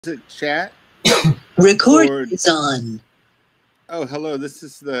Chat. Recording is on. Oh, hello. This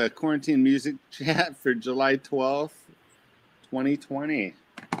is the Quarantine Music Chat for July 12th, 2020.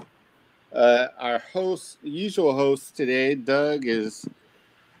 Our usual host today, Doug, is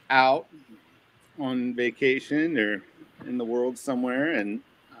out on vacation or in the world somewhere. And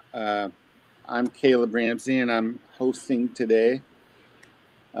I'm Caleb Ramsey, and I'm hosting today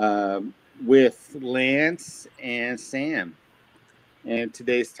with Lance and Sam. And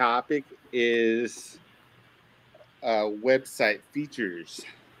today's topic is website features.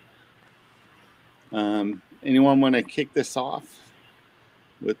 Anyone want to kick this off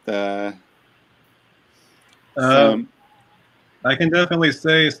with some? I can definitely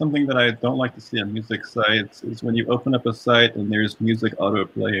say something that I don't like to see on music sites is when you open up a site and there's music auto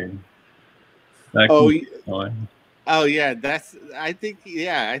playing. Oh yeah, I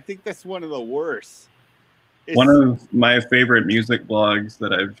think that's one of the worst. One of my favorite music blogs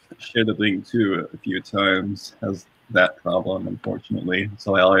that I've shared the link to a few times has that problem, unfortunately.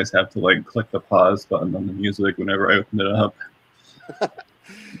 So I always have to like click the pause button on the music whenever I open it up.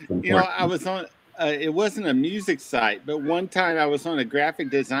 I was on, it wasn't a music site, but one time I was on a graphic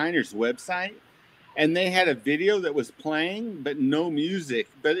designer's website and they had a video that was playing, but no music.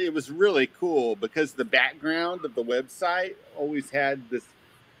 But it was really cool because the background of the website always had this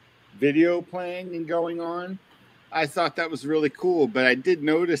video playing and going on. I thought that was really cool, but I did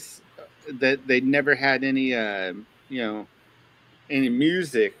notice that they never had any any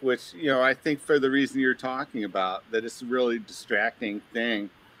music, which I think for the reason you're talking about, that it's a really distracting thing.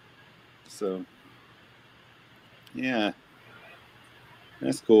 So yeah,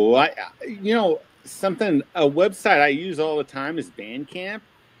 that's cool. A website I use all the time is Bandcamp,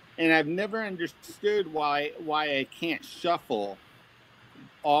 and I've never understood why I can't shuffle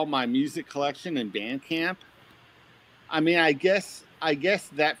all my music collection in Bandcamp. I mean, I guess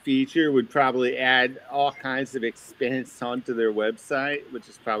that feature would probably add all kinds of expense onto their website, which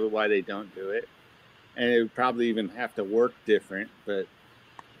is probably why they don't do it. And it would probably even have to work different, but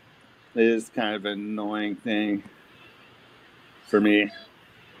it is kind of an annoying thing for me.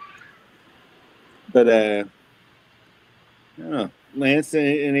 But I don't know. Lance,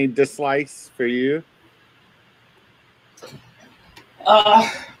 any dislikes for you?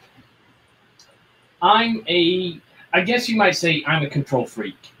 I guess you might say I'm a control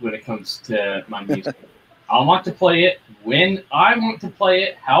freak when it comes to my music. I want to play it when I want to play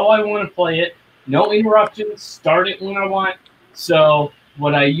it, how I want to play it, no interruptions, start it when I want. So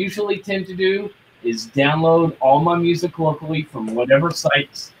what I usually tend to do is download all my music locally from whatever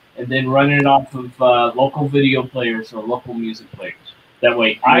sites and then run it off of local video players or local music players. That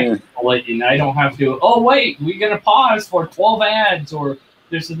way I can pull it and I don't have to, oh wait, we're going to pause for 12 ads or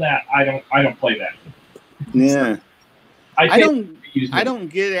this and that. I don't play that. Yeah. I don't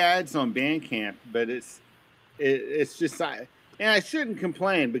get ads on Bandcamp, but it's just and I shouldn't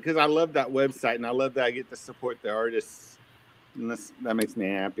complain because I love that website and I love that I get to support the artists, and that makes me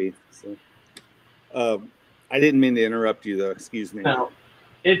happy. So, I didn't mean to interrupt you though. Excuse me. No,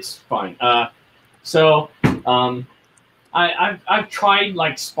 it's fine. I've tried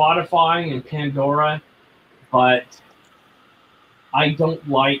like Spotify and Pandora, but I don't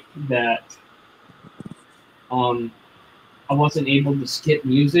like that. I wasn't able to skip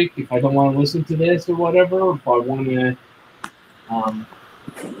music if I don't want to listen to this or whatever. Or if I want to,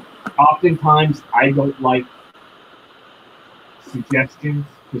 oftentimes I don't like suggestions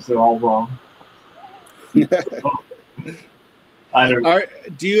because they're all wrong. I don't know.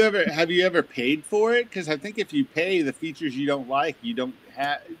 Have you ever paid for it? Because I think if you pay, the features you don't like, you don't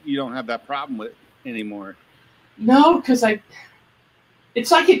have that problem with anymore. No, because it's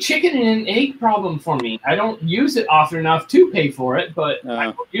like a chicken and an egg problem for me. I don't use it often enough to pay for it, but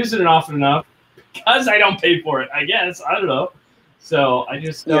I don't use it often enough because I don't pay for it, I guess. I don't know. So I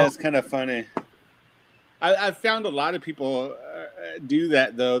just don't. Yeah, it's kind of funny. I've found a lot of people do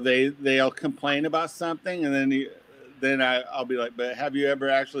that, though. They'll complain about something, and then I'll be like, but have you ever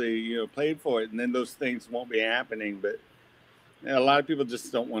actually paid for it? And then those things won't be happening. But a lot of people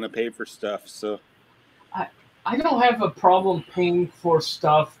just don't want to pay for stuff. So I don't have a problem paying for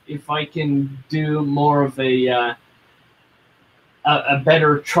stuff if I can do more of a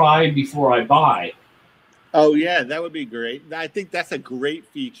better try before I buy. Oh yeah, that would be great. I think that's a great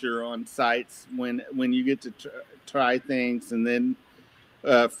feature on sites when you get to try things and then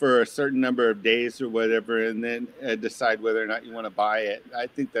for a certain number of days or whatever, and then decide whether or not you want to buy it. I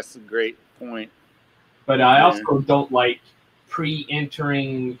think that's a great point. But I also don't like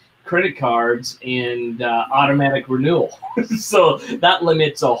pre-entering credit cards and automatic renewal. So that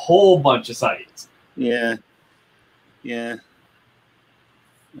limits a whole bunch of sites. Yeah.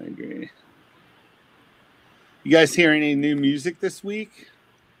 I agree. You guys hear any new music this week?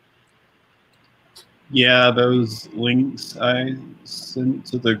 Yeah, those links I sent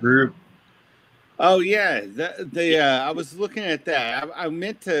to the group. Oh yeah, I was looking at that. I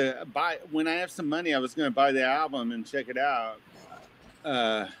meant to buy when I have some money. I was going to buy the album and check it out.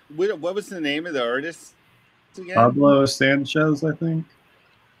 What was the name of the artist again? Pablo Sanchez, I think.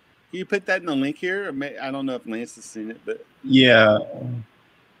 Can you put that in the link here? I don't know if Lance has seen it, but yeah,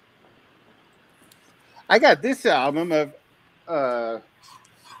 I got this album of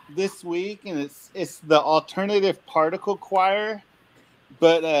this week, and it's the Alternative Particle Choir.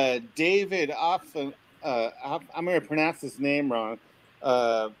 But David I'm going to pronounce his name wrong.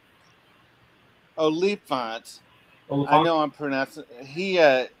 Oliphant. I know I'm pronouncing. He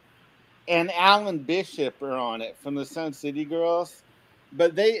and Alan Bishop are on it from the Sun City Girls.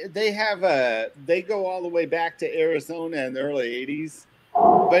 But they go all the way back to Arizona in the early '80s.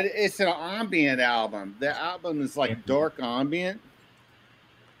 But it's an ambient album. The album is like dark ambient.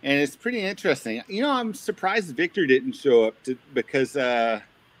 And it's pretty interesting. You know, I'm surprised Victor didn't show up because I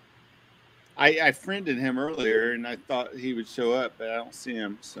friended him earlier and I thought he would show up, but I don't see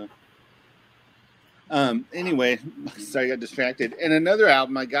him. So anyway, sorry, I got distracted. And another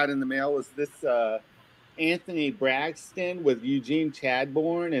album I got in the mail was this Anthony Braxton with Eugene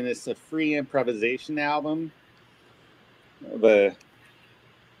Chadbourne, and it's a free improvisation album. And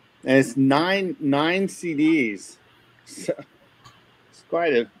it's nine CDs. So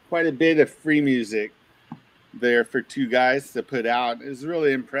quite a bit of free music there for two guys to put out. It's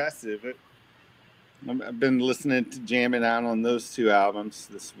really impressive. I've been listening to jamming out on those two albums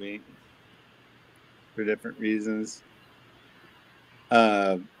this week for different reasons.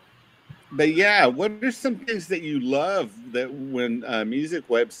 But yeah, what are some things that you love that when music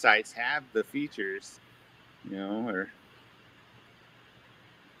websites have the features, you know, or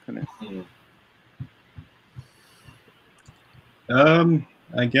kind of.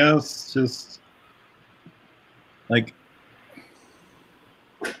 I guess just like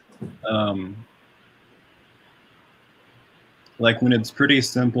when it's pretty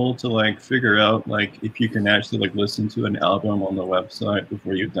simple to like figure out like if you can actually like listen to an album on the website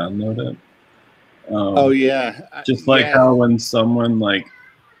before you download it. Oh yeah, just like how when someone like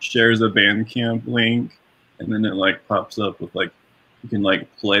shares a Bandcamp link and then it like pops up with like you can like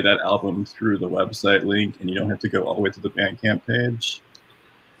play that album through the website link and you don't have to go all the way to the Bandcamp page.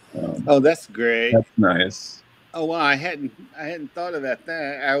 Oh, that's great. That's nice. Oh wow, I hadn't thought of that.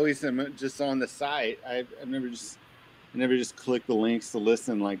 I always am just on the site. I never just click the links to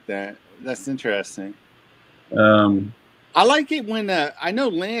listen like that. That's interesting. I like it when I know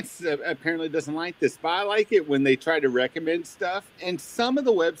Lance apparently doesn't like this, but I like it when they try to recommend stuff. And some of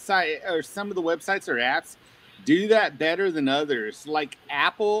the websites or apps do that better than others. Like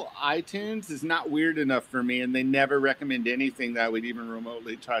Apple iTunes is not weird enough for me, and they never recommend anything that I would even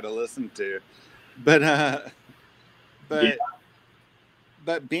remotely try to listen to. But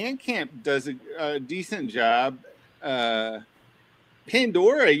Bandcamp does a decent job.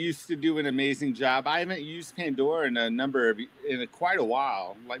 Pandora used to do an amazing job. I haven't used Pandora in quite a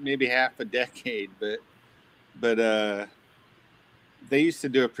while, like maybe half a decade, but they used to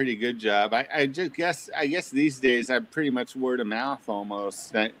do a pretty good job. I guess these days I'm pretty much word of mouth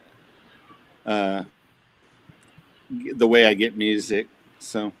almost. The way I get music.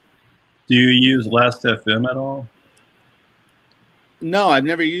 So, do you use Last.fm at all? No, I've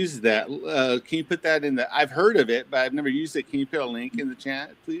never used that. Can you put that in the? I've heard of it, but I've never used it. Can you put a link in the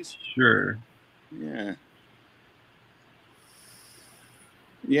chat, please? Sure. Yeah.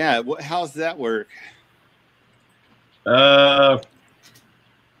 Yeah. How's that work?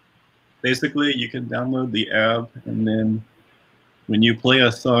 Basically, you can download the app, and then when you play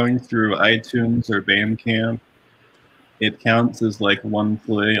a song through iTunes or Bandcamp, it counts as like one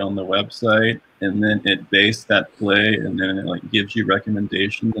play on the website, and then it based that play, and then it like gives you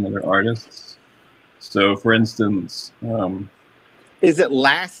recommendations on other artists. So, for instance, is it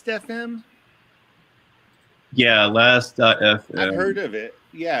Last.fm? Yeah, Last.fm. I've heard of it.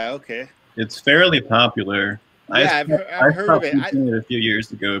 Yeah, okay. It's fairly popular. Yeah, I've heard of it. I using it a few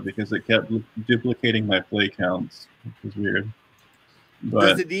years ago because it kept duplicating my play counts, which was weird. But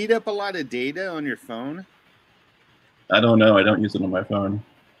does it eat up a lot of data on your phone? I don't know. I don't use it on my phone.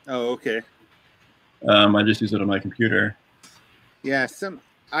 Oh, okay. I just use it on my computer. Yeah,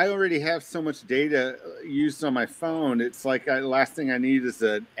 I already have so much data used on my phone. It's like the last thing I need is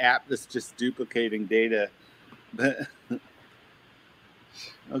an app that's just duplicating data. But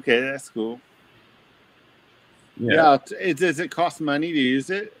okay, that's cool. Yeah. Does it cost money to use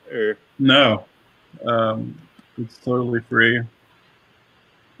it, or no? It's totally free.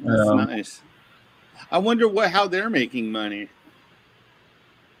 That's nice. I wonder how they're making money.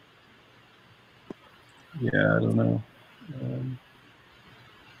 Yeah, I don't know.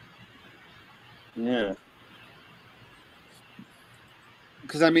 Yeah.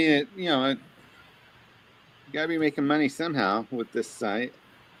 Because I mean, you gotta be making money somehow with this site.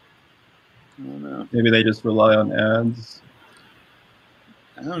 I don't know. Maybe they just rely on ads.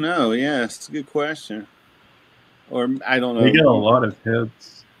 I don't know. Yeah, it's a good question. Or I don't know. They get a lot of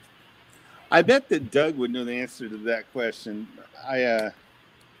hits. I bet that Doug would know the answer to that question.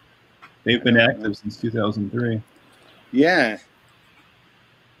 They've been active since 2003. Yeah.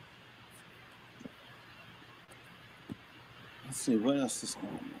 Let's see what else is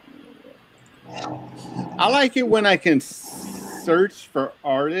going on. I like it when I can search for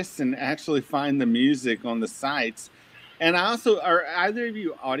artists and actually find the music on the sites. And I also, are either of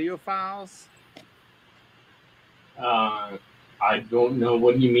you audiophiles? I don't know.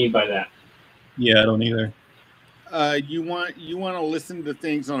 What do you mean by that? Yeah, I don't either. You want to listen to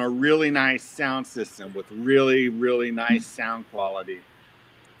things on a really nice sound system with really, really nice sound quality.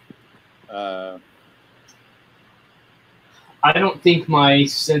 I don't think my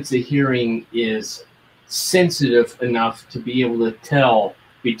sense of hearing is sensitive enough to be able to tell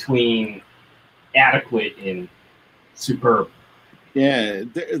between adequate and superb. Yeah,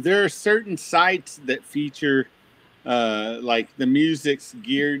 there are certain sites that feature like the music's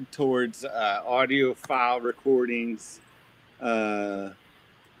geared towards audiophile recordings. Let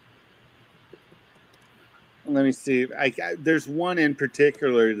me see. There's one in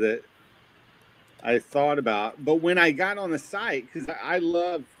particular that I thought about, but when I got on the site, because I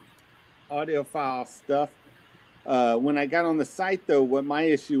love audiophile stuff, when I got on the site, though, what my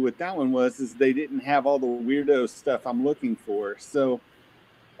issue with that one was is they didn't have all the weirdo stuff I'm looking for. So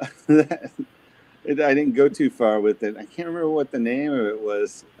I didn't go too far with it. I can't remember what the name of it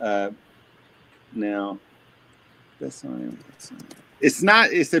was. Now, that's not. It's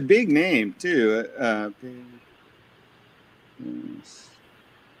not. It's a big name too.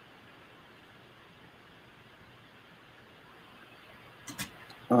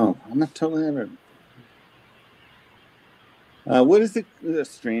 Oh, I'm not totally ever. What is it? The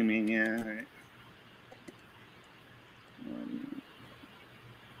streaming, yeah. Right.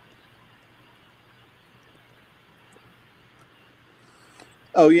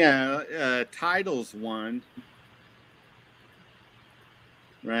 Oh yeah, Tidal's one.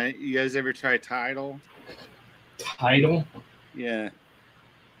 Right? You guys ever try Tidal? Tidal? Yeah.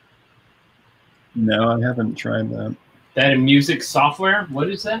 No, I haven't tried that. That a music software? What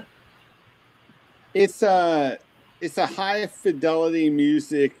is that? It's a high fidelity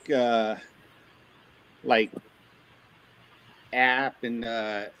music like app and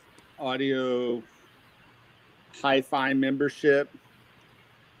audio hi-fi membership.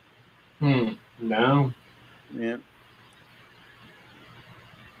 No. Yeah.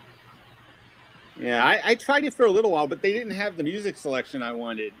 Yeah, I tried it for a little while, but they didn't have the music selection I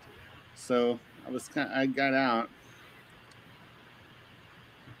wanted, so I got out.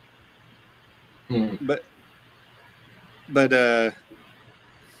 But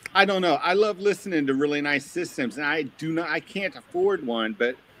I don't know. I love listening to really nice systems, and I can't afford one.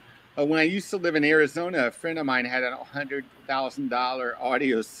 But when I used to live in Arizona, a friend of mine had a $100,000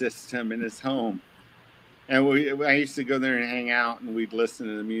 audio system in his home, and I used to go there and hang out, and we'd listen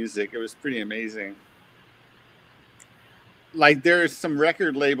to the music. It was pretty amazing. Like there's some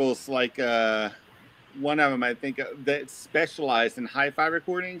record labels, like one of them I think that specialize in hi-fi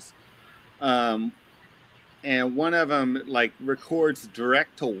recordings. And one of them like records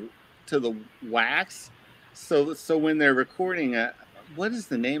direct to the wax. So when they're recording what is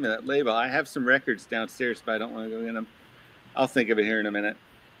the name of that label? I have some records downstairs, but I don't want to go get them. I'll think of it here in a minute.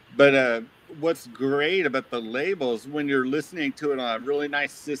 But what's great about the labels, when you're listening to it on a really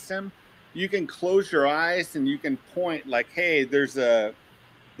nice system, you can close your eyes and you can point like, hey, there's the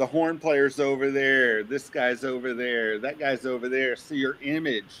horn player's over there, this guy's over there, that guy's over there. So your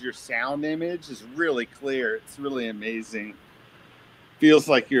sound image is really clear. It's really amazing. Feels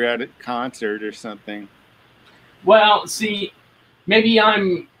like you're at a concert or something. Well, see, maybe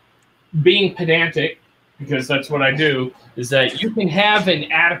I'm being pedantic, because that's what I do, is that you can have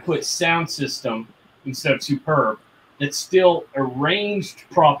an adequate sound system instead of superb that's still arranged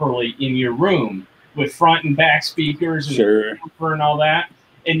properly in your room with front and back speakers and, and all that.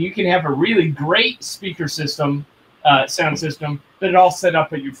 And you can have a really great speaker system, sound system, that it all set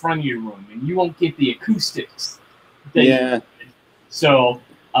up at your front of your room, and you won't get the acoustics. So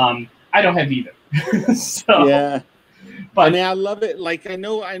I don't have either. Yeah, but I mean, I love it. Like I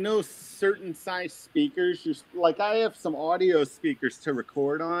know certain size speakers. Like I have some audio speakers to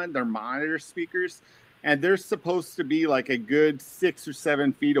record on. They're monitor speakers, and they're supposed to be like a good 6 or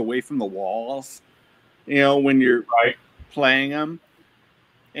 7 feet away from the walls, when you're playing them.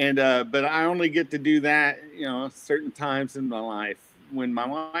 And but I only get to do that, certain times in my life when my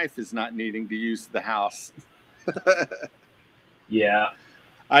wife is not needing to use the house. Yeah.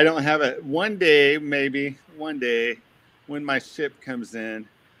 I don't have it. Maybe one day when my ship comes in,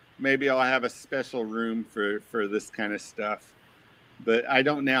 maybe I'll have a special room for this kind of stuff. But I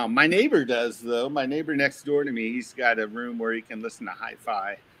don't now. My neighbor does, though. My neighbor next door to me, he's got a room where he can listen to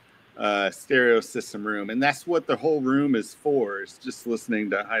hi-fi stereo system room. And that's what the whole room is for, is just listening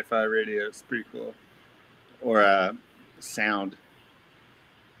to hi-fi radio. It's pretty cool. Or sound.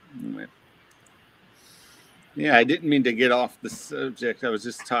 Anyway. Yeah, I didn't mean to get off the subject. I was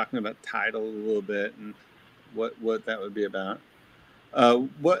just talking about Tidal a little bit and what that would be about.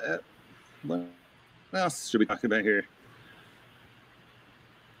 What else should we talk about here?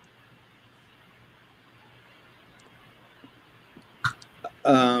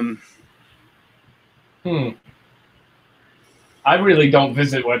 I really don't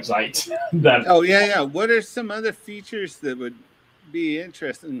visit websites. Oh yeah. What are some other features that would be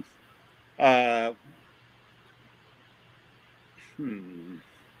interesting? I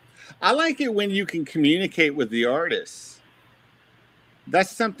like it when you can communicate with the artists. That's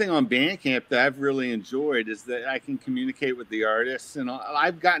something on Bandcamp that I've really enjoyed, is that I can communicate with the artists, and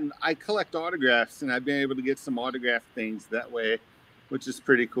I collect autographs, and I've been able to get some autograph things that way, which is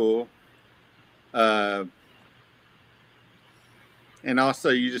pretty cool. And also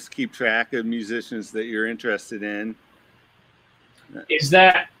you just keep track of musicians that you're interested in. Is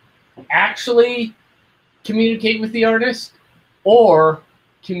that actually communicate with the artist or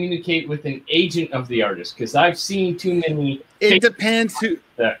communicate with an agent of the artist? Because I've seen too many. It depends who.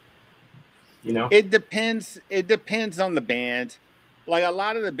 It depends on the band. Like a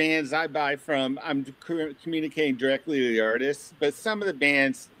lot of the bands I buy from, I'm communicating directly to the artist. But some of the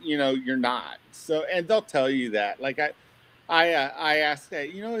bands, you're not. So, and they'll tell you that. Like I ask that,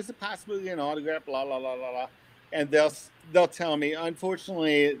 is it possible to get an autograph? Blah blah blah blah blah. And they'll tell me,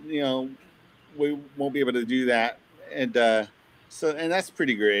 unfortunately, we won't be able to do that. And and that's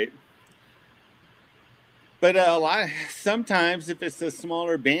pretty great. But sometimes if it's a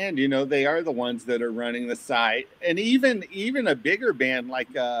smaller band, they are the ones that are running the site. And even a bigger band like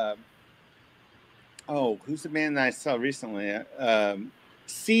who's the band that I saw recently?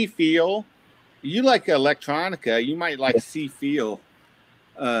 C Feel. You like electronica, you might like C Feel.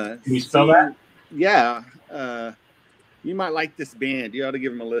 Can you spell that? Yeah. You might like this band. You ought to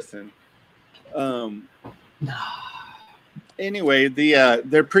give them a listen. Anyway,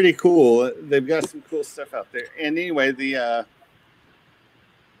 they're pretty cool. They've got some cool stuff out there. And anyway,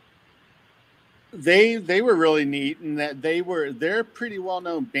 they were really neat in that they're a pretty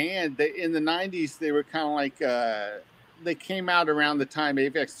well-known band. In the 90s, they were kind of like they came out around the time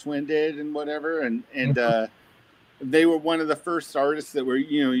Aphex Twin did and whatever, and they were one of the first artists that were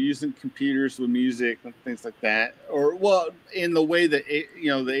using computers with music and things like that. Or in the way that the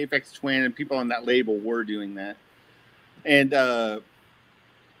Aphex Twin and people on that label were doing that. And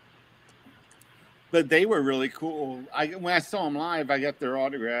but they were really cool. When I saw them live, I got their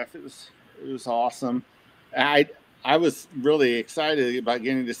autograph. It was awesome. I was really excited about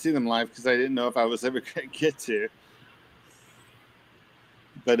getting to see them live because I didn't know if I was ever going to get to.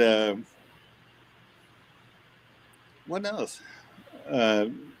 But what else?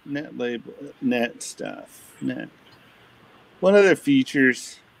 Net label, net stuff, net. What other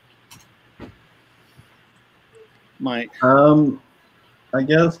features? Mike? I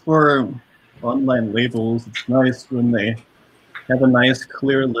guess for online labels, it's nice when they have a nice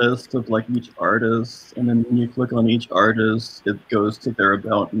clear list of like each artist, and then when you click on each artist, it goes to their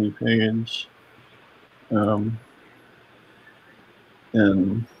About Me page. And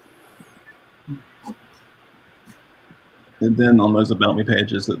then on those About Me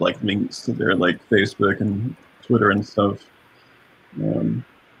pages, it like links to their like Facebook and Twitter and stuff.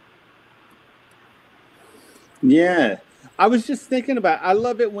 Yeah, I was just thinking I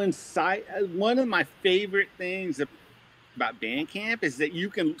love it when one of my favorite things about Bandcamp is that you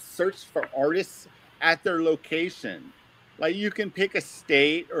can search for artists at their location. Like you can pick a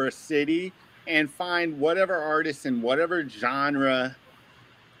state or a city and find whatever artist in whatever genre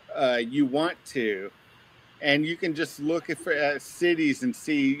you want to. And you can just look at cities and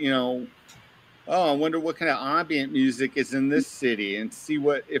see, I wonder what kind of ambient music is in this city, and see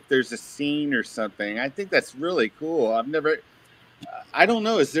if there's a scene or something. I think that's really cool. I don't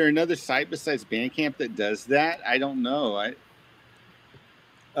know. Is there another site besides Bandcamp that does that? I don't know.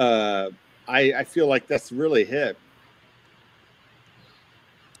 I feel like that's really hip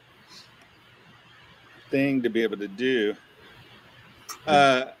thing to be able to do.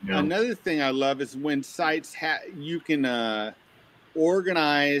 Another thing I love is when sites you can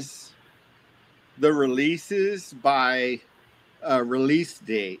organize the releases by release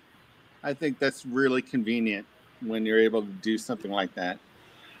date. I think that's really convenient when you're able to do something like that.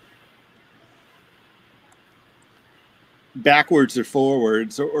 Backwards or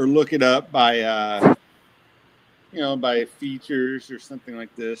forwards, or look it up by by features or something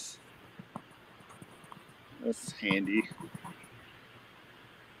like this. That's handy.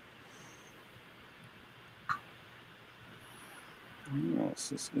 What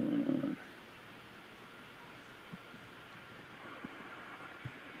else is going on?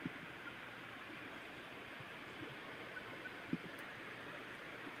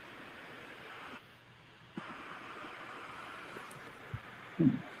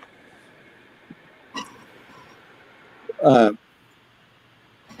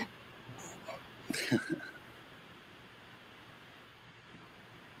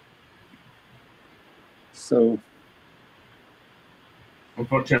 So,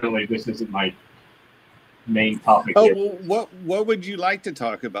 unfortunately, this isn't my main topic. Oh, well, what would you like to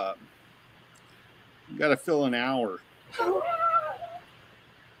talk about? You got to fill an hour. I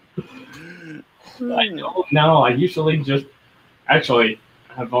don't know. I usually just actually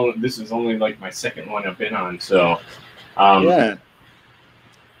have only. This is only like my second one I've been on, so yeah.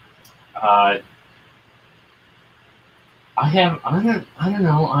 I don't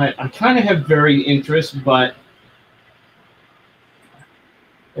know. I kind of have varied interests, but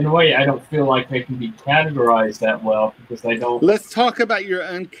in a way, I don't feel like they can be categorized that well because I don't. Let's talk about your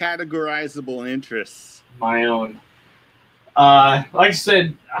uncategorizable interests. My own. Like I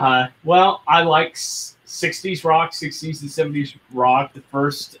said, well, I like 60s rock, 60s and 70s rock. The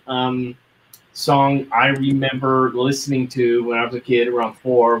first song I remember listening to when I was a kid, around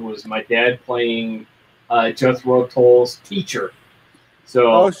 4, was my dad playing Jethro Tull's Teacher.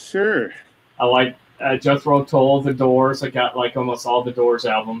 So, oh, sure. I like Jethro Tull, The Doors. I got like almost all the Doors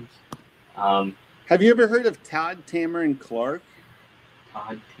albums. Have you ever heard of Todd Tamer and Clark?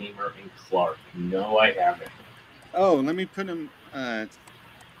 Todd Tamer and Clark. No, I haven't. Oh, let me put him. I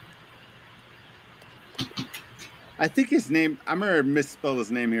think his name. I'm gonna misspell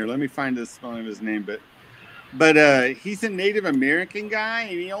his name here. Let me find the spelling of his name. But he's a Native American guy,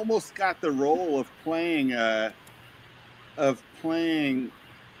 and he almost got the role of playing guy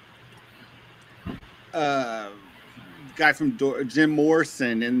from Jim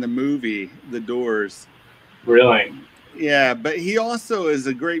Morrison in the movie The Doors. Really? Yeah, but he also is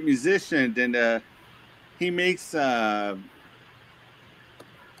a great musician, and he makes oh,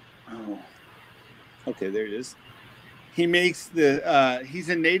 okay, there it is. He makes he's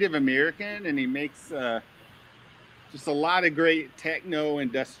a Native American, and he makes just a lot of great techno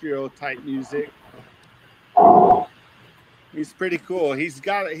industrial type music. He's pretty cool. He's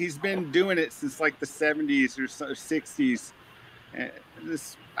been doing it since like the 70s or 60s.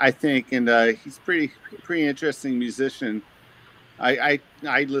 This, I think, and he's pretty interesting musician. I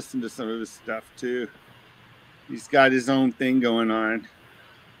listen to some of his stuff too. He's got his own thing going on.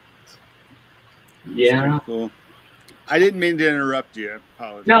 Yeah. Cool. I didn't mean to interrupt you. I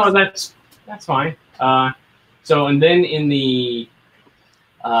apologize. No, that's fine. So, and then in the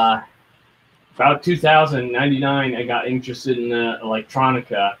about 2099, I got interested in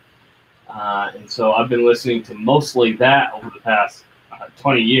electronica, and so I've been listening to mostly that over the past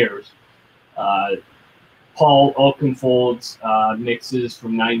 20 years. Paul Oakenfold's mixes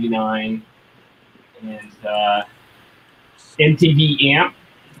from '99, and MTV Amp.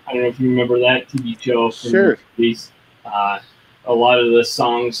 I don't know if you remember that TV show. Sure. A lot of the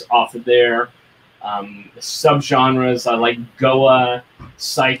songs off of there. Subgenres, I like Goa,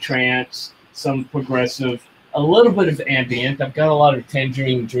 Psytrance, some progressive, a little bit of ambient. I've got a lot of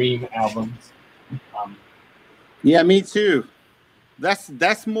Tangerine Dream albums. Yeah, me too.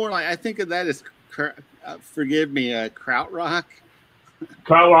 That's more like, I think of that as forgive me, krautrock.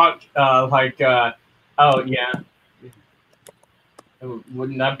 Krautrock, oh yeah.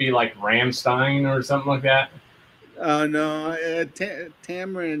 Wouldn't that be like Rammstein or something like that? Oh no,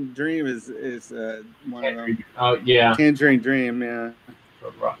 Tangerine Dream is one of them. Oh yeah, Tangerine Dream, yeah.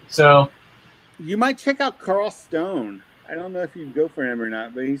 So you might check out Carl Stone. I don't know if you'd go for him or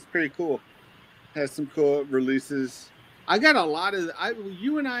not, but he's pretty cool. Has some cool releases. I got a lot of.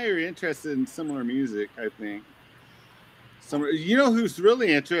 You and I are interested in similar music, I think. You know who's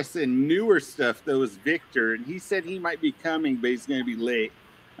really interested in newer stuff though is Victor, and he said he might be coming, but he's going to be late.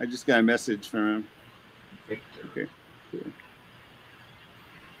 I just got a message from him. Victor. Okay. Cool.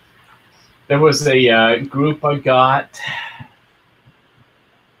 There was a group I got.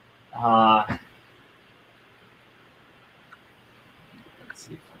 Let's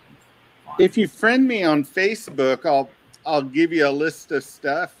see if I can find If you friend me on Facebook, I'll give you a list of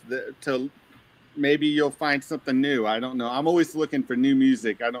stuff to maybe you'll find something new. I don't know. I'm always looking for new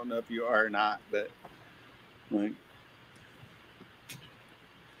music. I don't know if you are or not, but like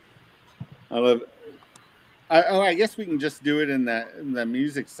I love. I guess we can just do it in the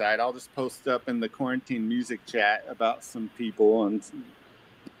music side. I'll just post up in the quarantine music chat about some people, and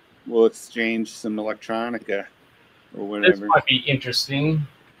we'll exchange some electronica or whatever. This might be interesting.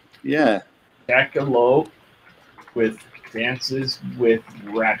 Yeah. Jackalope with Dances with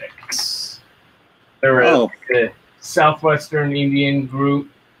Rabbits. They're a Southwestern Indian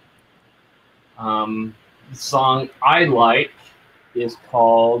group. The song I like is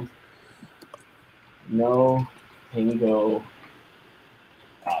called No Tango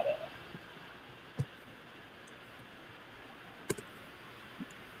Nada.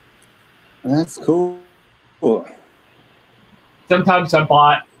 That's cool. Sometimes I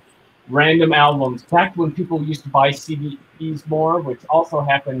bought random albums back when people used to buy CDs more, which also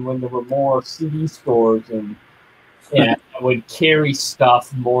happened when there were more CD stores and I would carry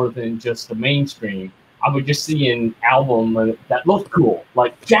stuff more than just the mainstream. I would just see an album that looked cool,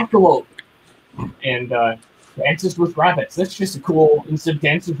 like Jackalope and Dances with Rabbits. That's just a cool, instead of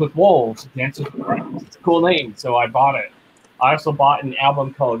Dances with Wolves, Dances with Rabbits. It's a cool name, so I bought it. I also bought an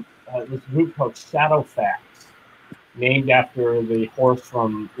album called, this group called Shadowfax, named after the horse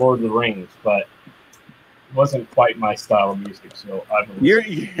from Lord of the Rings, but it wasn't quite my style of music. So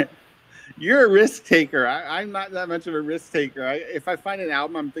you're a risk taker. I'm not that much of a risk taker. If I find an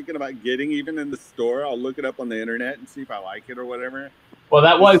album I'm thinking about getting, even in the store, I'll look it up on the internet and see if I like it or whatever. Well,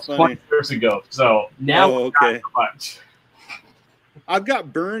 that was 20 years ago, so now okay. Not so much. I've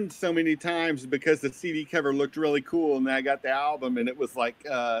got burned so many times because the CD cover looked really cool, and then I got the album, and it was like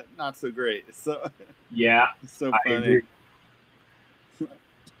not so great. So yeah, it's so funny.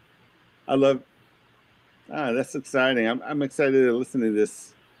 I love. That's exciting. I'm excited to listen to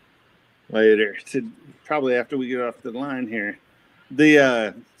this later. Probably after we get off the line here.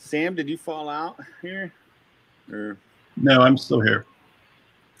 The Sam, did you fall out here? Or no, I'm still here.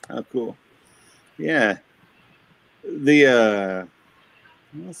 Oh, cool. Yeah. The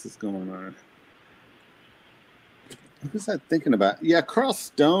what else is going on? What was I thinking about? Yeah, Carl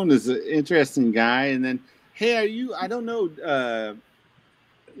Stone is an interesting guy. And then, hey, are you? I don't know.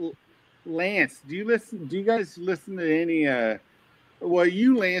 Lance, do you guys listen to any? Well,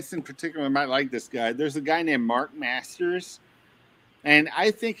 you, Lance, in particular, might like this guy. There's a guy named Mark Masters, and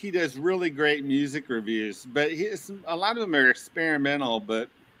I think he does really great music reviews. But a lot of them are experimental, but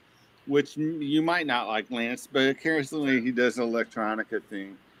which you might not like, Lance. But occasionally he does an electronica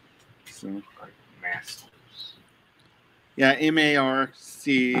thing. So, Masters. Yeah, MARC.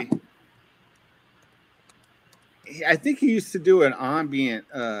 I think he used to do an ambient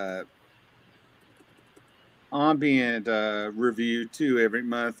review too every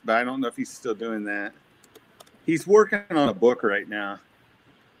month, but I don't know if he's still doing that. He's working on a book right now.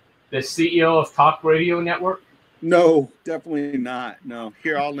 The CEO of Talk Radio Network? No, definitely not. No.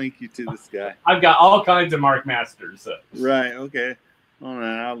 Here, I'll link you to this guy. I've got all kinds of Mark Masters. Right. Okay. All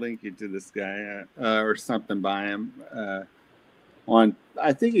right. I'll link you to this guy or something by him.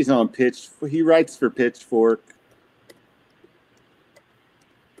 I think he's on Pitch. He writes for Pitchfork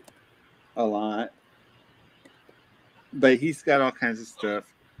a lot. But he's got all kinds of stuff.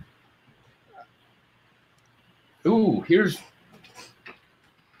 Ooh,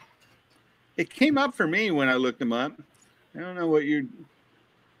 It came up for me when I looked him up. I don't know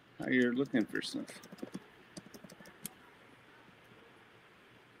how you're looking for stuff.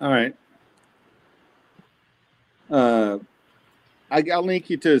 All right. I'll link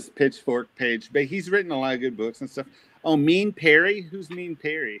you to his Pitchfork page, but he's written a lot of good books and stuff. Oh, Mean Perry? Who's Mean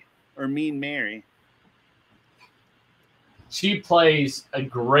Perry? Or Mean Mary? She plays a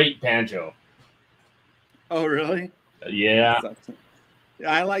great banjo. Oh, really? Yeah.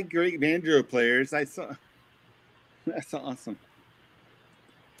 I like great banjo players. That's awesome. I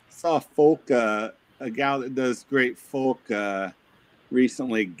saw a gal that does great folk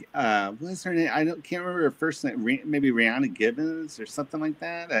recently. What's her name? Can't remember her first name. Maybe Rihanna Gibbons or something like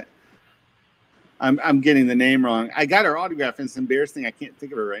that. I'm getting the name wrong. I got her autograph, and it's embarrassing. I can't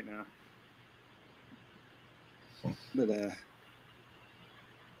think of her right now. But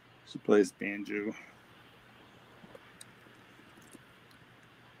she plays banjo.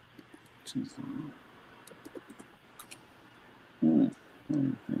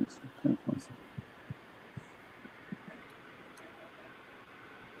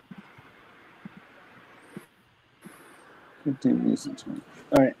 15 music.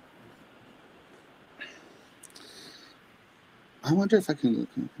 All right. I wonder if I can look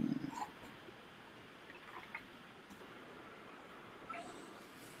up.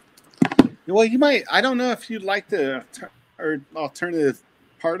 Well, you might. I don't know if you'd like the or alternative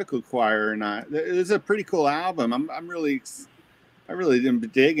particle choir or not. It is a pretty cool album. I really am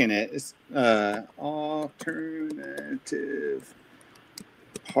digging it. It's alternative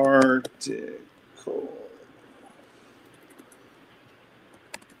particle.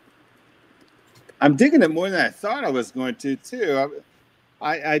 I'm digging it more than I thought I was going to too.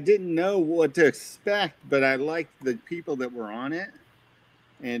 I didn't know what to expect, but I liked the people that were on it,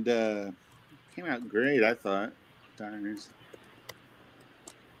 and came out great. I thought. Diners.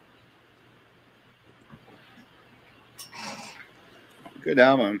 Good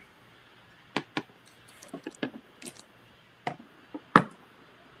album.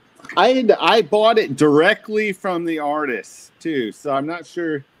 I bought it directly from the artist too, so I'm not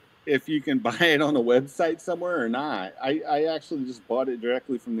sure if you can buy it on a website somewhere or not. I actually just bought it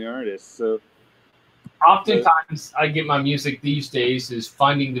directly from the artist. So oftentimes I get my music these days is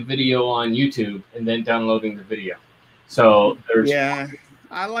finding the video on YouTube and then downloading the video. So there's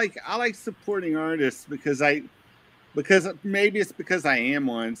I like supporting artists because maybe it's because I am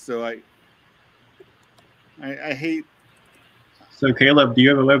one. So I hate. So Caleb, do you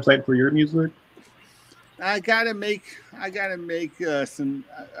have a website for your music? I gotta make an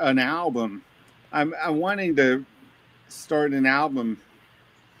album. I'm wanting to start an album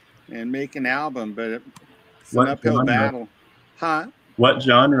and make an album, but it's an uphill battle. Huh? What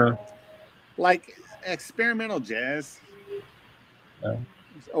genre? Like experimental jazz. Oh.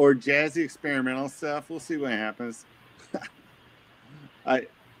 Or jazzy experimental stuff. We'll see what happens. I'm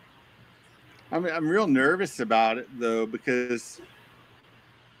real nervous about it though, because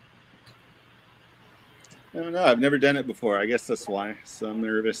I don't know. I've never done it before. I guess that's why. So I'm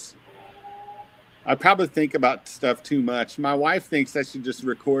nervous. I probably think about stuff too much. My wife thinks I should just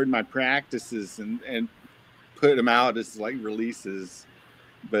record my practices and put them out as like releases.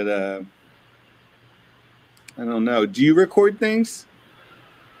 But I don't know. Do you record things?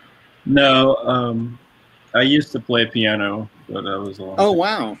 No. I used to play piano, but that was a long time.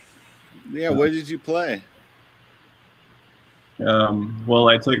 Wow. Yeah. What did you play? Well,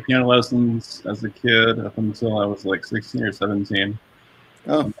 I took piano lessons as a kid up until I was like 16 or 17.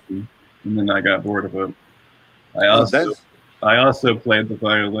 Oh. And then I got bored of it. I also played the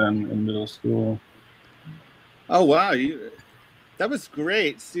violin in middle school. Oh, wow. That was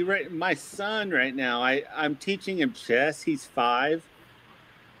great. See, my son right now, I'm teaching him chess. He's 5.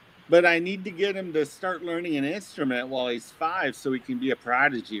 But I need to get him to start learning an instrument while he's 5 so he can be a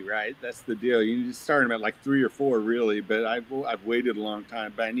prodigy, right? That's the deal. You need to start him at like 3 or 4, really. But I've waited a long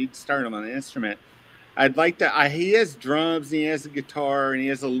time. But I need to start him on an instrument. I'd like to. He has drums, and he has a guitar, and he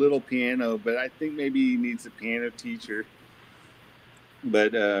has a little piano. But I think maybe he needs a piano teacher.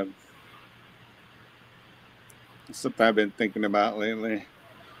 But something I've been thinking about lately.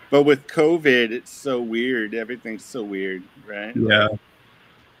 But with COVID, it's so weird. Everything's so weird, right? Yeah.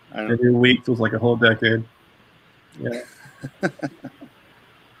 Every week feels like a whole decade. Yeah.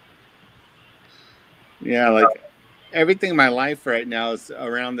 Yeah, like everything in my life right now is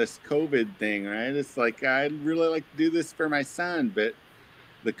around this COVID thing, right? It's like I'd really like to do this for my son, but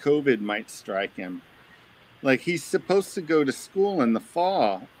the COVID might strike him. Like he's supposed to go to school in the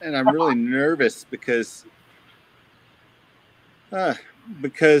fall, and I'm really nervous because going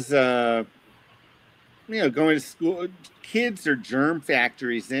to school, kids are germ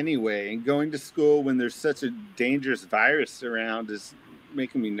factories anyway, and going to school when there's such a dangerous virus around is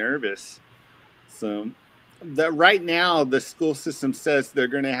making me nervous. So that right now the school system says they're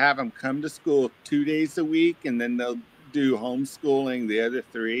going to have them come to school 2 days a week, and then they'll do homeschooling the other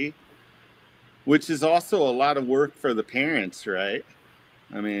 3, which is also a lot of work for the parents, right?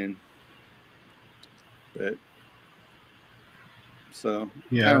 I mean, but so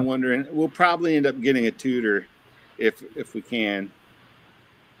yeah, kind of wondering. We'll probably end up getting a tutor if we can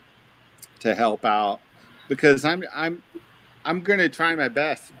to help out, because I'm going to try my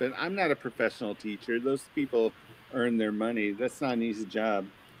best, but I'm not a professional teacher. Those people earn their money. That's not an easy job.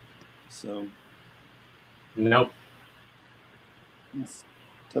 So nope, it's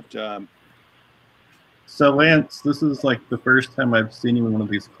a tough job. So Lance, this is like the first time I've seen you in one of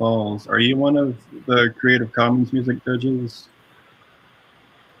these calls. Are you one of the Creative Commons music judges?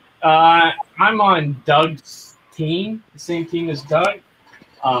 I'm on Doug's team, the same team as Doug.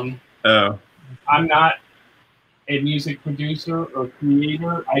 I'm not a music producer or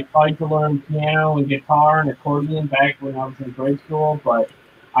creator. I tried to learn piano and guitar and accordion back when I was in grade school, but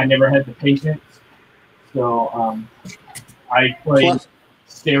I never had the patience. So I play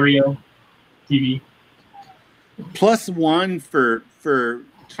stereo TV. +1 for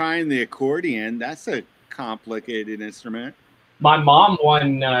trying the accordion. That's a complicated instrument. My mom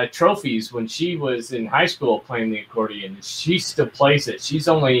won trophies when she was in high school playing the accordion. She still plays it. She's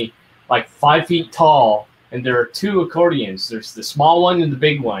only like 5 feet tall, and there are 2 accordions. There's the small one and the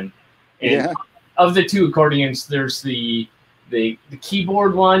big one. And Yeah. of the 2 accordions, there's the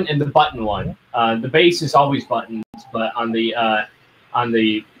keyboard one and the button one. The bass is always buttons, but on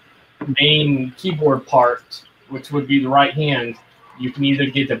the main keyboard part, which would be the right hand, you can either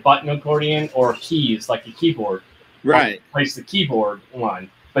get the button accordion or keys like a keyboard. Right. Plays the keyboard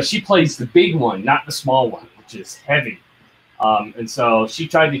one, but she plays the big one, not the small one, which is heavy. And so she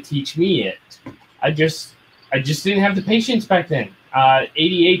tried to teach me it. I just didn't have the patience back then.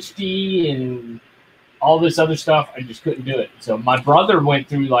 ADHD and all this other stuff, I just couldn't do it. So my brother went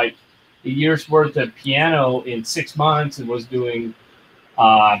through like a year's worth of piano in 6 months and was doing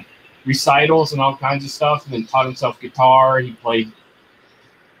recitals and all kinds of stuff, and then taught himself guitar. He played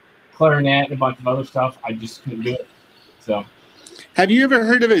clarinet and a bunch of other stuff. I just couldn't do it. So, have you ever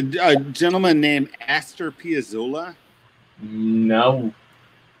heard of a gentleman named Astor Piazzolla? No.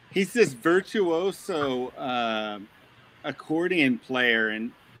 He's this virtuoso accordion player,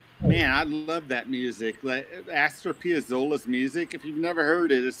 and man, I love that music. Like Astor Piazzolla's music. If you've never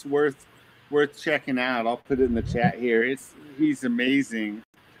heard it, it's worth checking out. I'll put it in the chat here. He's amazing.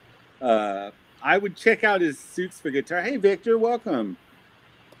 I would check out his Suits for Guitar. Hey, Victor, welcome.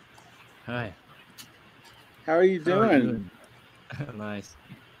 Hi. How are you doing? Nice.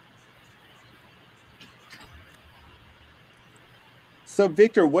 So,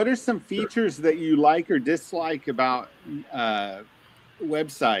 Victor, what are some features that you like or dislike about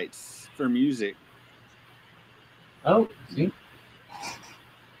websites for music? Oh, see?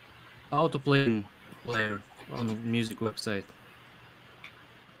 Autoplay player on a music website.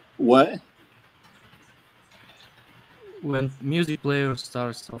 What? When music player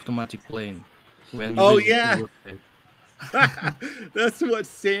starts automatic playing. When Oh, visit yeah. the website. That's what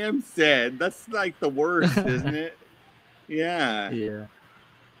Sam said. That's like the worst, isn't it? Yeah, Yeah.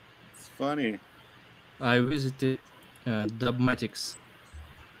 it's funny. I visited Dubmatics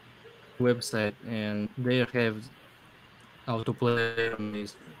website, and they have autoplay on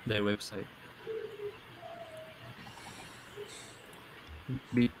their website.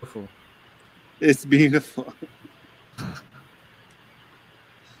 Beautiful. It's beautiful.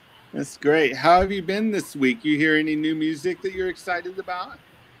 That's great. How have you been this week? You hear any new music that you're excited about?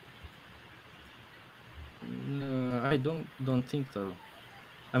 I don't think so.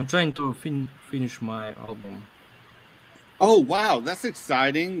 I'm trying to finish my album. Oh, wow, that's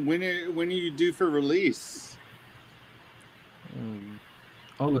exciting. When are you due for release?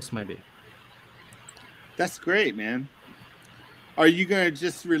 August maybe. That's great, man. Are you going to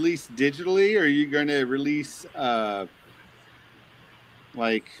just release digitally, or are you going to release vinyl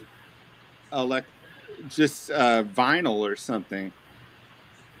or something?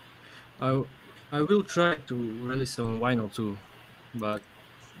 I will try to release on vinyl too, but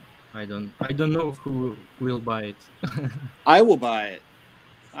I don't know who will buy it. I will buy it.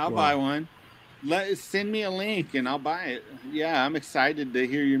 I'll Wow. buy one. Send me a link and I'll buy it. Yeah, I'm excited to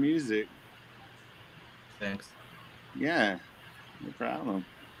hear your music. Thanks. Yeah, no problem.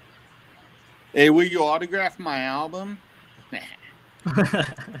 Hey, will you autograph my album?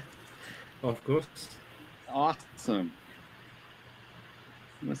 Of course. Awesome.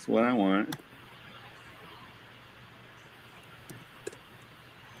 That's what I want.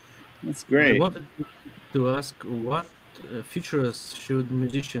 That's I great. wanted to ask what features should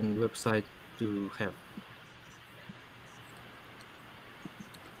musician website to have?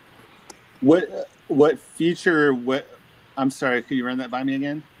 What feature? I'm sorry. Could you run that by me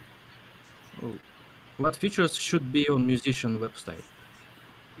again? Oh, what features should be on musician website?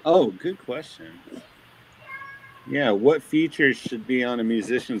 Oh, good question. Yeah, what features should be on a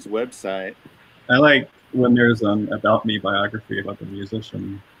musician's website? I like when there's an about me biography about the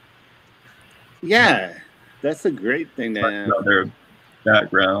musician, Yeah, that's a great thing to talk have. about their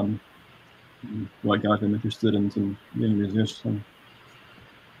background, what got them interested in being a musician,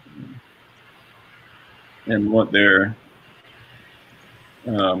 and what their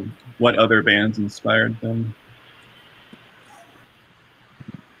what other bands inspired them.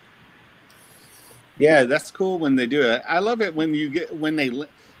 Yeah, that's cool when they do it. I love it when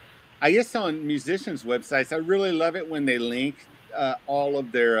I guess on musicians' websites, I really love it when they link all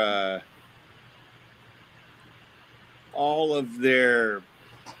of their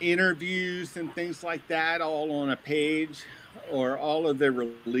interviews and things like that all on a page, or all of their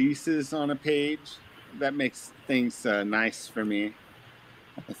releases on a page. makes things nice for me.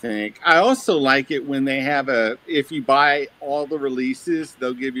 I think I also like it when they have if you buy all the releases,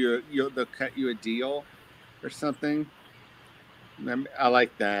 they'll give you they'll cut you a deal or something. I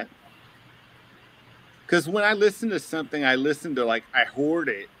like that. Because when I listen to something, I listen to I hoard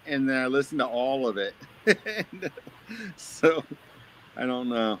it, and then I listen to all of it. So I don't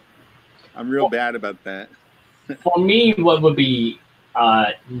know. I'm real bad about that. For me, what would be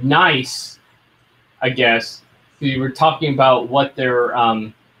nice, I guess, you were talking about what their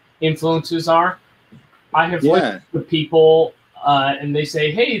influences are. I have listened to people, and they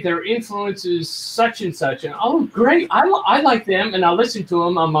say, "Hey, their influence is such and such," and oh, great, I like them, and I listen to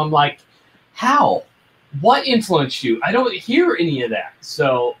them. I'm like, how? What influenced you? I don't hear any of that.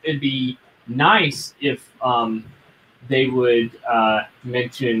 So it'd be nice if they would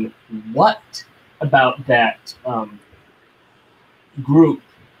mention what about that group,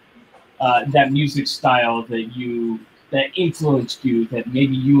 that music style that influenced you, that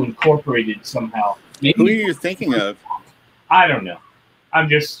maybe you incorporated somehow. Maybe who are you thinking of? I don't know. I'm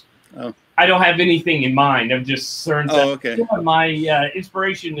just. Oh. I don't have anything in mind. I'm just certain that okay. My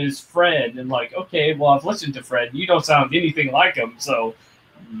inspiration is Fred, and okay, well, I've listened to Fred. You don't sound anything like him, so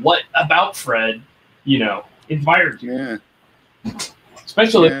what about Fred, inspired you? Yeah.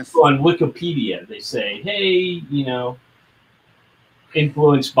 Especially on Wikipedia, they say, hey,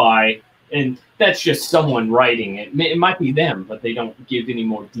 influenced by, and that's just someone writing it. It might be them, but they don't give any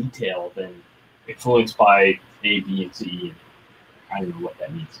more detail than influenced by A, B, and C. I don't know what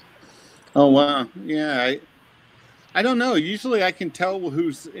that means. Oh wow, yeah. I don't know. Usually, I can tell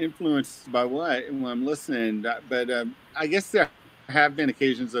who's influenced by what when I'm listening. But I guess there have been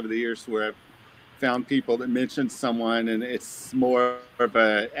occasions over the years where I've found people that mention someone, and it's more of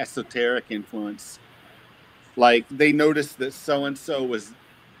a esoteric influence. Like they noticed that so and so was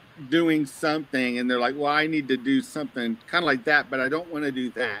doing something, and they're like, "Well, I need to do something kind of like that, but I don't want to do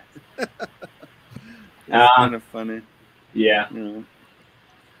that." It's kind of funny. Yeah.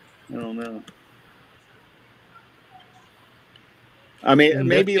 I don't know. I mean,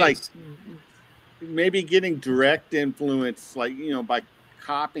 maybe getting direct influence, by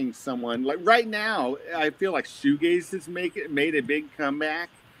copying someone. Like right now, I feel like shoegaze has made a big comeback.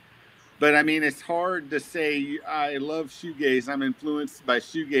 But I mean, it's hard to say I love shoegaze. I'm influenced by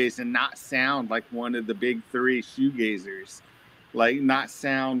shoegaze and not sound like one of the big three shoegazers. Like not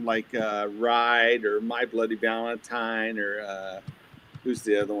sound like Ride or My Bloody Valentine or who's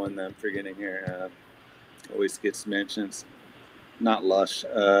the other one that I'm forgetting here? Always gets mentions. Not Lush.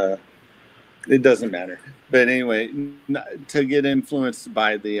 It doesn't matter. But anyway, to get influenced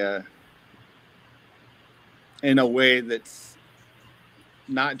by the in a way that's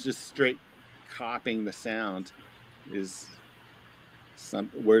not just straight copying the sound is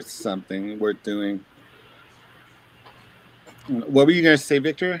worth doing. What were you going to say,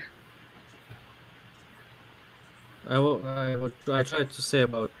 Victor? I tried to say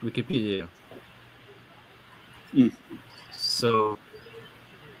about Wikipedia. So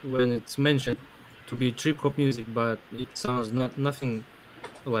when it's mentioned to be trip hop music, but it sounds nothing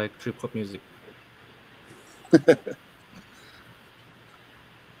like trip hop music.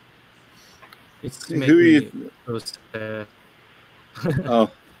 It's who are you?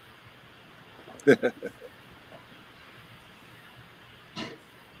 Oh.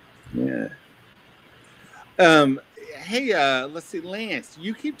 Yeah. Hey, let's see, Lance.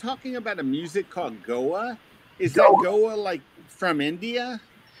 You keep talking about a music called Goa. Is that Goa like from India?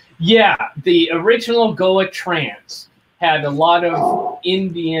 Yeah, the original Goa trance had a lot of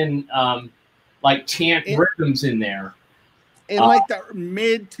Indian chant rhythms in there. In the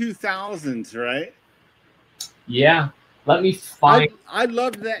mid 2000s, right? Yeah. Let me find. I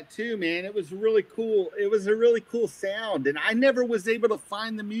loved that too, man. It was really cool. It was a really cool sound, and I never was able to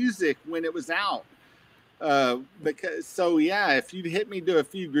find the music when it was out. If you'd hit me to a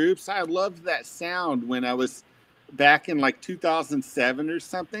few groups, I loved that sound when I was back in 2007 or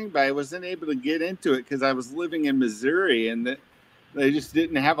something, but I wasn't able to get into it because I was living in Missouri, and they just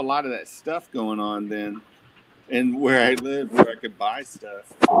didn't have a lot of that stuff going on then. And where I lived, where I could buy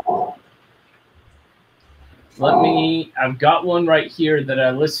stuff. I've got one right here that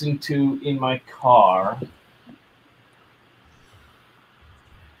I listened to in my car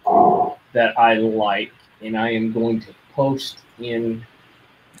that I like, and I am going to post in.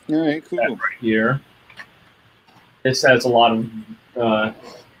 All right, cool. Right here. This has a lot of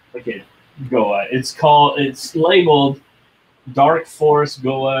Goa. It's labeled Dark Forest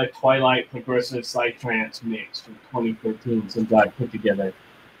Goa Twilight Progressive Psytrance Mix from 2013. Since I put together,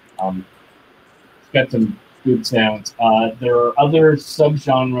 it's got some good sounds. There are other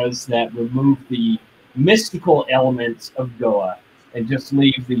subgenres that remove the mystical elements of Goa and just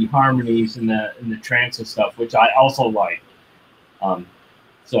leave the harmonies and the trance and stuff, which I also like.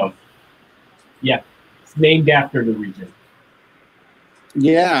 So, yeah, it's named after the region.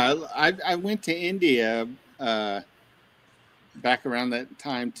 Yeah, I went to India back around that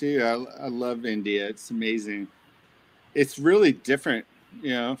time too. I love India. It's amazing. It's really different,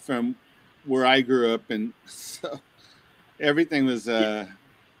 from where I grew up, and so everything was an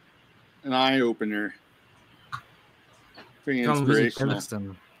eye opener. Pretty Come visit inspirational.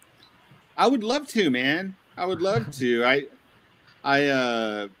 Kazakhstan. I would love to, man. I would love to.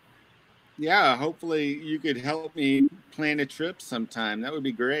 Yeah, hopefully you could help me plan a trip sometime. That would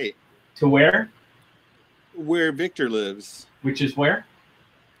be great. To where? Where Victor lives. Which is where?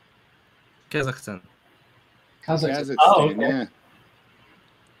 Kazakhstan. Kazakhstan, Oh, okay. yeah.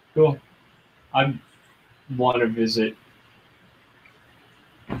 Cool. I want to visit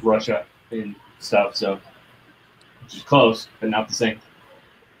Russia and stuff, so it's close, but not the same.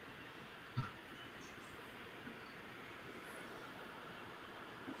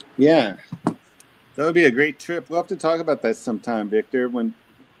 Yeah. That would be a great trip. We'll have to talk about that sometime, Victor, when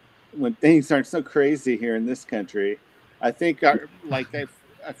things aren't so crazy here in this country. I think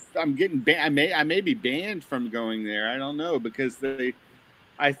I'm getting banned. I may be banned from going there. I don't know, because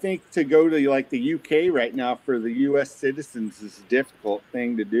I think to go to like the UK right now for the US citizens is a difficult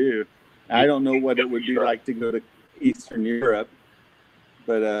thing to do. I don't know what it would be like to go to Eastern Europe,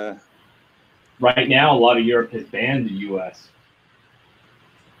 but right now a lot of Europe has banned the US.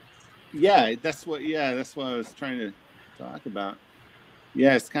 Yeah, that's what I was trying to talk about.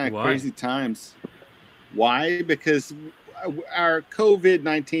 Yeah, it's kind of crazy times. Why? Because our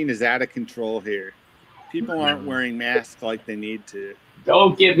COVID-19 is out of control here. People aren't wearing masks like they need to.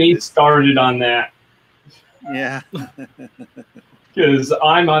 Don't get me started on that. Yeah. Because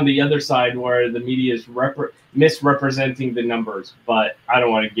I'm on the other side where the media is misrepresenting the numbers, but I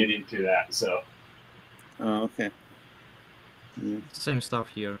don't want to get into that. So. Oh, okay. Yeah. Same stuff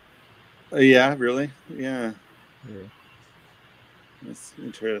here. Yeah, really? Yeah. Yeah. That's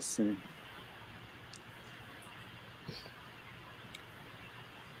interesting.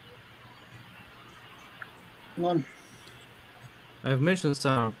 I've mentioned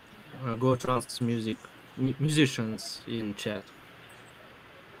some Go Trance musicians in chat.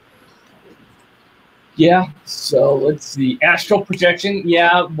 Yeah, so let's see. Astral Projection,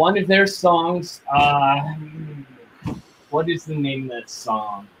 yeah, one of their songs, what is the name of that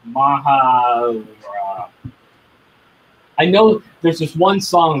song? I know there's this one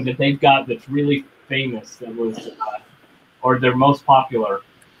song that they've got that's really famous that was, or their most popular.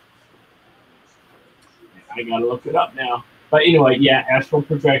 I gotta look it up now. But anyway, yeah, Astral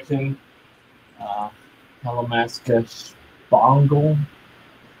Projection, Kalamaska Spangle.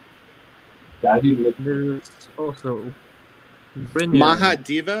 There's also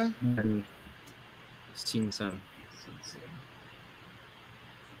Mahadeva and Sinsan.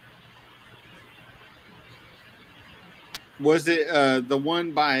 Was it the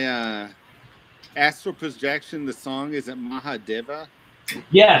one by Astral Projection? The song is it Mahadeva?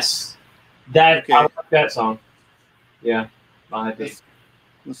 Yes, that Okay. I like that song. Yeah, Mahadeva.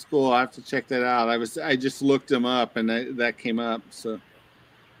 That's cool. I have to check that out. I just looked them up and that came up. So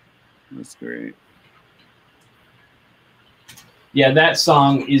that's great. Yeah, that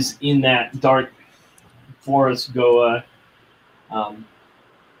song is in that Dark Forest Goa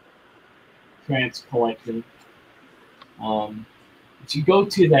trance collection. If you go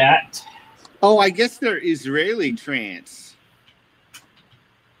to that, Oh, I guess they're Israeli trance.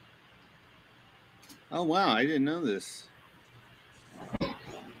 Oh wow, I didn't know this.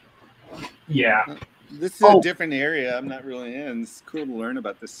 yeah, This is a different area I'm not really in. It's cool to learn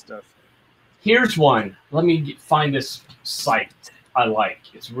about this stuff. here's one. Let me find this site I like.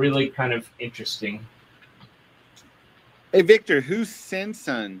 It's really kind of interesting. Hey Victor, who's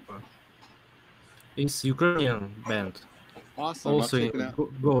Sensun? It's Ukrainian band. Awesome. Also I'll in check it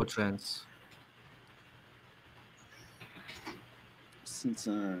out. Go Trance.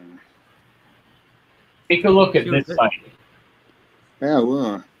 Sensun. Take a look at this site. Yeah,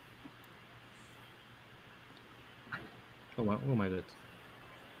 well. Oh my god.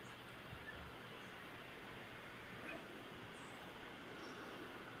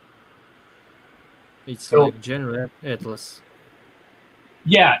 It's So- like genre atlas.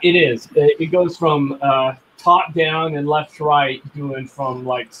 Yeah, it is. It goes from top down and left to right, doing from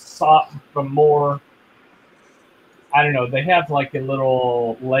like from more. I don't know. They have like a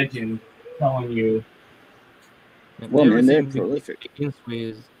little legend telling you. And Well, man, they're everything prolific. begins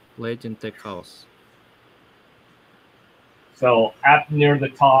with Latin Tech House. So up near the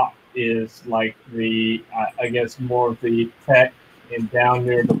top, is like the I guess more of the tech, and down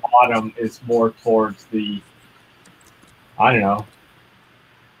near the bottom is more towards the, I don't know,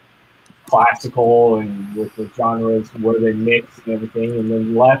 classical and with the genres where they mix and everything, and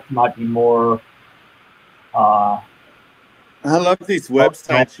then left might be more. Uh, I love these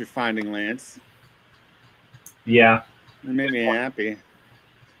websites you're finding, Lance. yeah, They make me happy.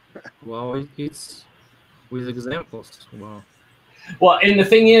 Wow, it's with examples. Wow. well, and the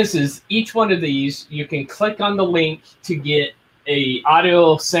thing is each one of these you can click on the link to get a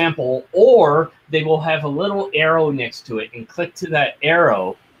audio sample, or they will have a little arrow next to it, and click to that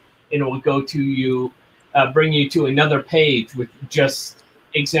arrow, and it will go to you, bring you to another page with just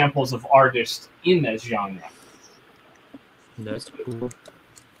examples of artists in that genre. That's cool.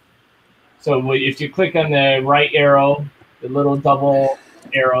 So if you click on the right arrow, the little double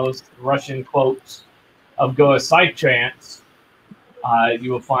arrows, Russian quotes of Goa Psytrance,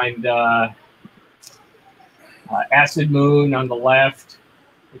 you will find Acid Moon on the left,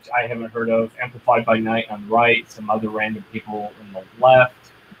 which I haven't heard of, Amplified by Night on the right, some other random people in the left.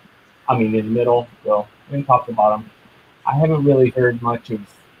 I mean, in the middle, well, in top to bottom. I haven't really heard much of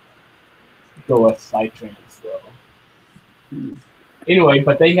Goa Psytrance, though. Anyway,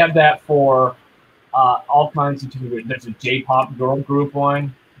 but they have that for all kinds of different. There's a J-pop girl group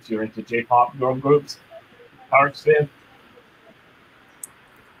one, if you're into J-pop girl groups. Dark Synth.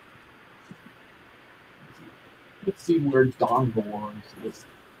 Let's see where Dawn belongs. This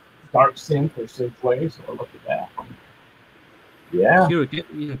Dark Synth or Synthwave, so look at that. Yeah. Here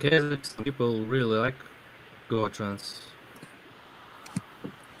in Kazakhstan, people really like Goa trance.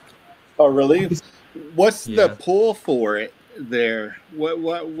 Oh, really? What's Yeah. the pull for it there?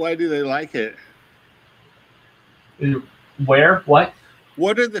 Why do they like it? Where? What?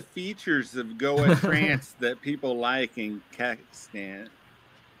 What are the features of Goa trance that people like in Kazakhstan?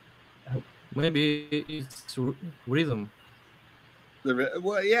 Maybe it's rhythm.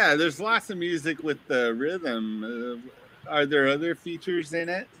 Well, yeah, there's lots of music with the rhythm. Are there other features in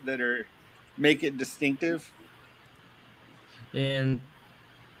it that make it distinctive? And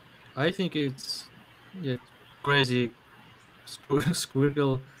I think it's crazy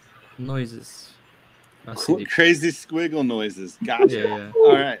squirrel noises. Crazy squiggle noises. Gotcha. Yeah.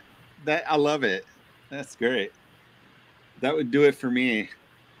 All right. I love it. That's great. That would do it for me.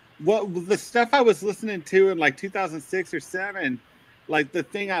 Well, the stuff I was listening to in like 2006 or 7, like the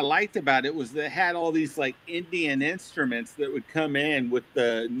thing I liked about it was that it had all these like Indian instruments that would come in with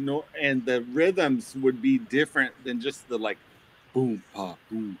and the rhythms would be different than just the like boom pop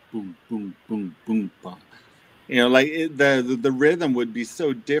boom boom boom boom boom pop. You know, like the rhythm would be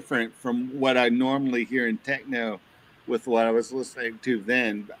so different from what I normally hear in techno with what I was listening to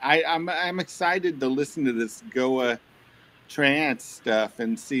then. I'm excited to listen to this Goa trance stuff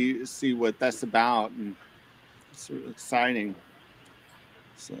and see what that's about, and it's sort of exciting.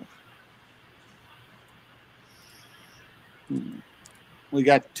 So we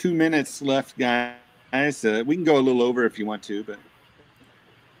got 2 minutes left, guys. We can go a little over if you want to, but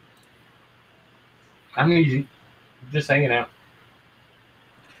I'm easy. Just hanging out.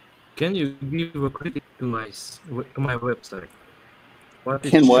 Can you give a critic to my website? What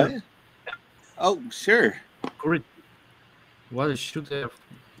can what? Oh, sure. What it should have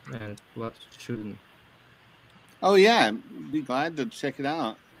and what shouldn't. Oh yeah, be glad to check it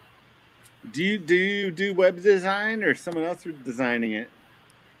out. Do you do web design or someone else is designing it?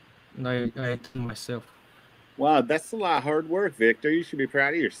 I do myself. Wow, that's a lot of hard work, Victor. You should be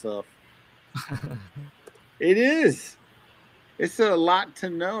proud of yourself. It is. It's a lot to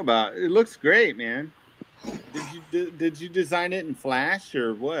know about. It looks great, man. Did you design it in Flash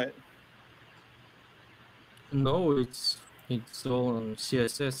or what? No, it's all on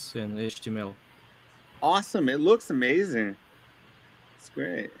CSS and HTML. Awesome. It looks amazing. It's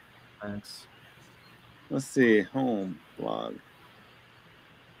great. Thanks. Let's see. Home blog.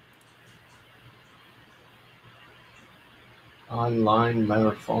 Online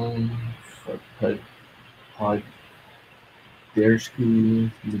marathon for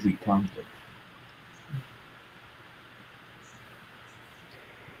Poddersky music content.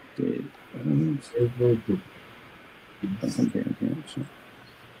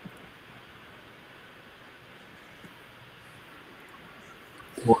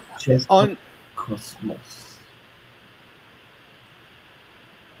 On Cosmos.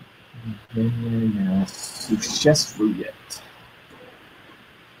 Successful yet.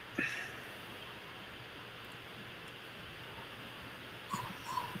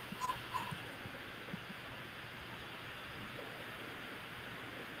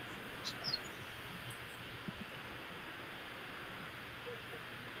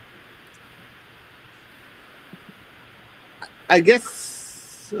 I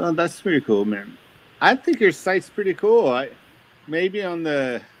guess that's pretty cool, man. I think your site's pretty cool. Maybe on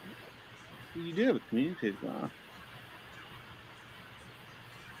the you do have a community page. Wow.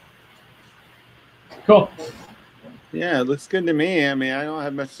 Cool. Yeah, it looks good to me. I mean, I don't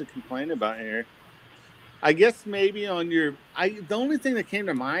have much to complain about here. I guess maybe on your, the only thing that came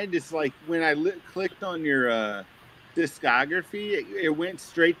to mind is like when I clicked on your discography, it went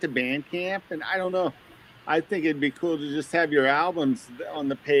straight to Bandcamp, and I don't know. I think it'd be cool to just have your albums on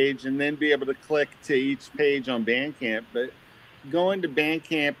the page and then be able to click to each page on Bandcamp. But going to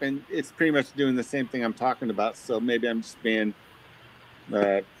Bandcamp, and it's pretty much doing the same thing I'm talking about. So maybe I'm just being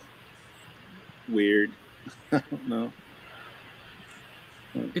weird. I don't know.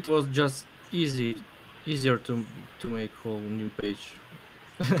 It was just easier to make whole new page.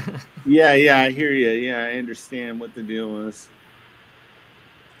 Yeah, I hear you. Yeah, I understand what the deal was.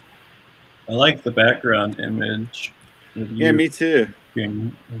 I like the background image. Yeah, me too. Yeah.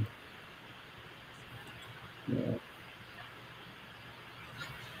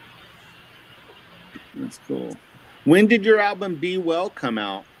 That's cool. When did your album Be Well come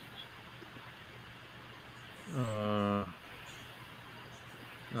out? I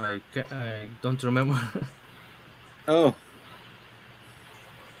don't remember. Oh.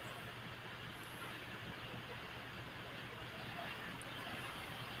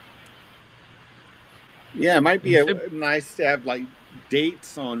 Yeah, it might be nice to have like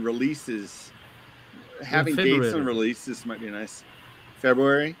dates on releases. Having dates on releases might be nice.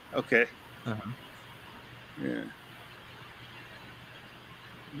 February? Okay. Uh-huh. Yeah.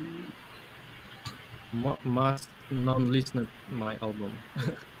 Must non-listen my album.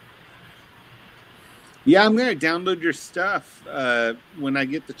 Yeah, I'm gonna download your stuff when I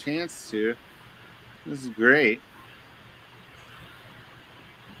get the chance to. This is great.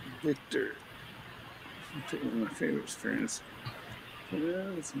 Victor. One of my favorite friends.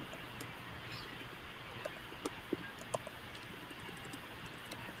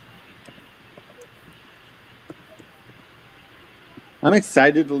 I'm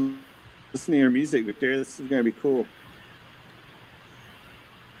excited to listen to your music, Victor. This is going to be cool.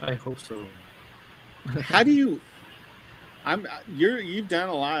 I hope so. How do you? You've done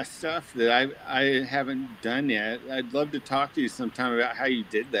a lot of stuff that I haven't done yet. I'd love to talk to you sometime about how you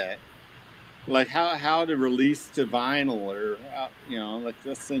did that. Like how to release to vinyl, or like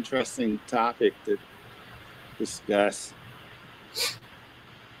that's an interesting topic to discuss.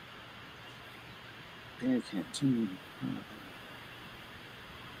 No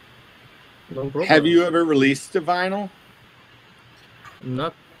problem. Have you ever released to vinyl?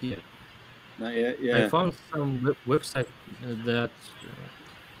 Not yet. Not yet. Yeah. I found some website that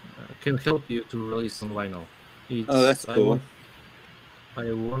can help you to release on vinyl. Oh, that's cool.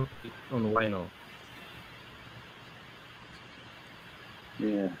 I work on vinyl.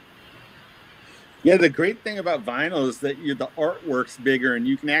 Yeah. Yeah, the great thing about vinyl is that the artwork's bigger and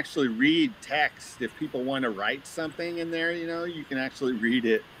you can actually read text. If people want to write something in there, you can actually read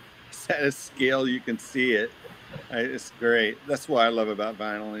it. It's at a scale you can see it. It's great. That's what I love about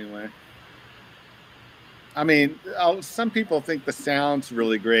vinyl anyway. I mean, some people think the sound's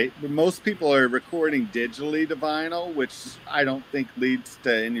really great, but most people are recording digitally to vinyl, which I don't think leads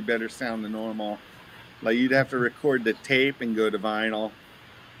to any better sound than normal. Like you'd have to record the tape and go to vinyl,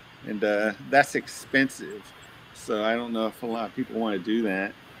 and that's expensive. So I don't know if a lot of people want to do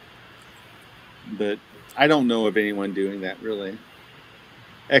that, but I don't know of anyone doing that really.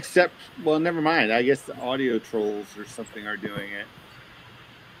 Except, well, never mind. I guess the Audio Trolls or something are doing it.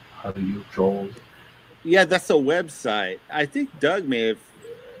 Audio Trolls. Yeah, that's a website. I think Doug may have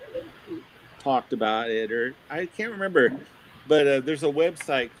talked about it, or I can't remember. But there's a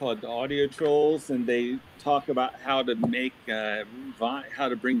website called Audio Trolls, and they talk about how to make how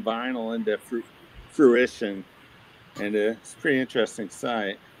to bring vinyl into fruition, and it's a pretty interesting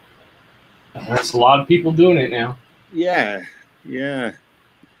site. That's a lot of people doing it now. Yeah.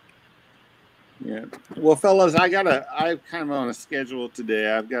 Well, fellas, I'm kind of on a schedule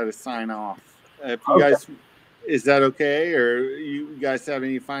today. I've got to sign off. If you guys, is that okay? Or you guys have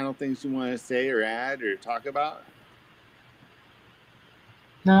any final things you want to say or add or talk about?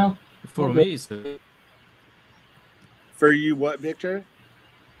 No. For me, it's okay. For you, what, Victor?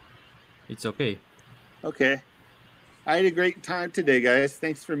 It's okay. Okay. I had a great time today, guys.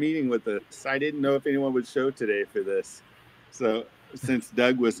 Thanks for meeting with us. I didn't know if anyone would show today for this. So, since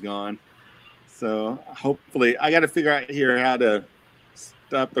Doug was gone. So, hopefully, I got to figure out here how to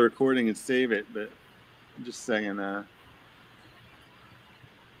stop the recording and save it, but just saying,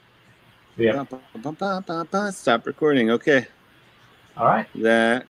 yeah. Stop recording. Okay. All right. That